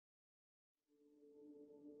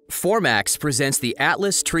Formax presents the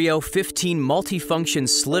Atlas TRIO15 multifunction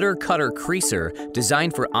slitter cutter creaser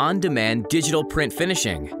designed for on-demand digital print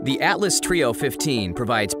finishing. The Atlas TRIO15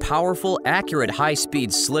 provides powerful, accurate,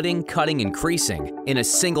 high-speed slitting, cutting, and creasing in a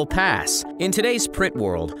single pass. In today's print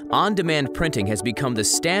world, on-demand printing has become the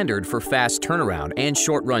standard for fast turnaround and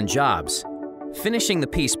short-run jobs. Finishing the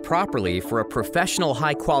piece properly for a professional,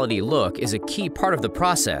 high-quality look is a key part of the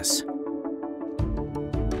process.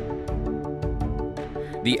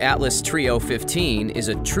 The Atlas TRIO15 is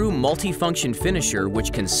a true multifunction finisher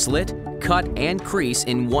which can slit, cut, and crease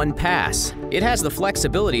in one pass. It has the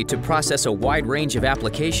flexibility to process a wide range of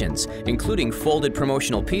applications, including folded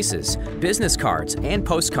promotional pieces, business cards, and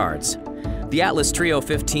postcards. The Atlas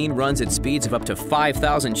TRIO15 runs at speeds of up to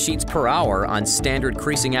 5,000 sheets per hour on standard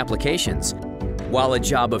creasing applications, while a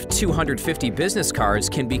job of 250 business cards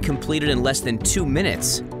can be completed in less than 2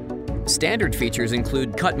 minutes. Standard features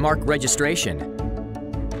include cut mark registration,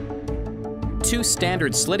 2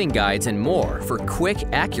 standard slitting guides, and more for quick,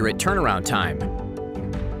 accurate turnaround time.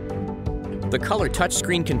 The color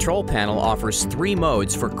touchscreen control panel offers 3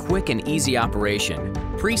 modes for quick and easy operation: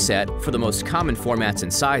 preset for the most common formats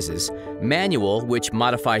and sizes, manual, which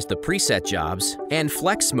modifies the preset jobs, and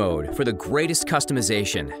flex mode for the greatest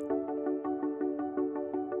customization.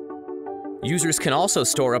 Users can also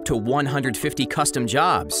store up to 150 custom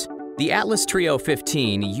jobs. The Atlas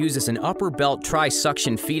TRIO15 uses an upper belt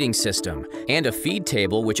tri-suction feeding system and a feed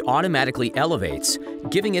table which automatically elevates,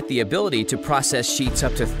 giving it the ability to process sheets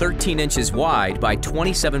up to 13 inches wide by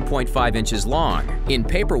 27.5 inches long in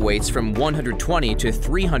paperweights from 120 to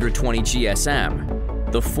 320 GSM.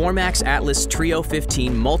 The Formax Atlas TRIO15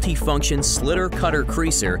 multifunction slitter cutter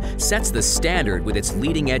creaser sets the standard with its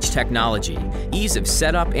leading-edge technology, ease of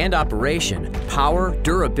setup and operation, power,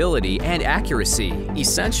 durability, and accuracy,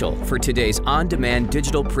 essential for today's on-demand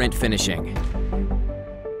digital print finishing.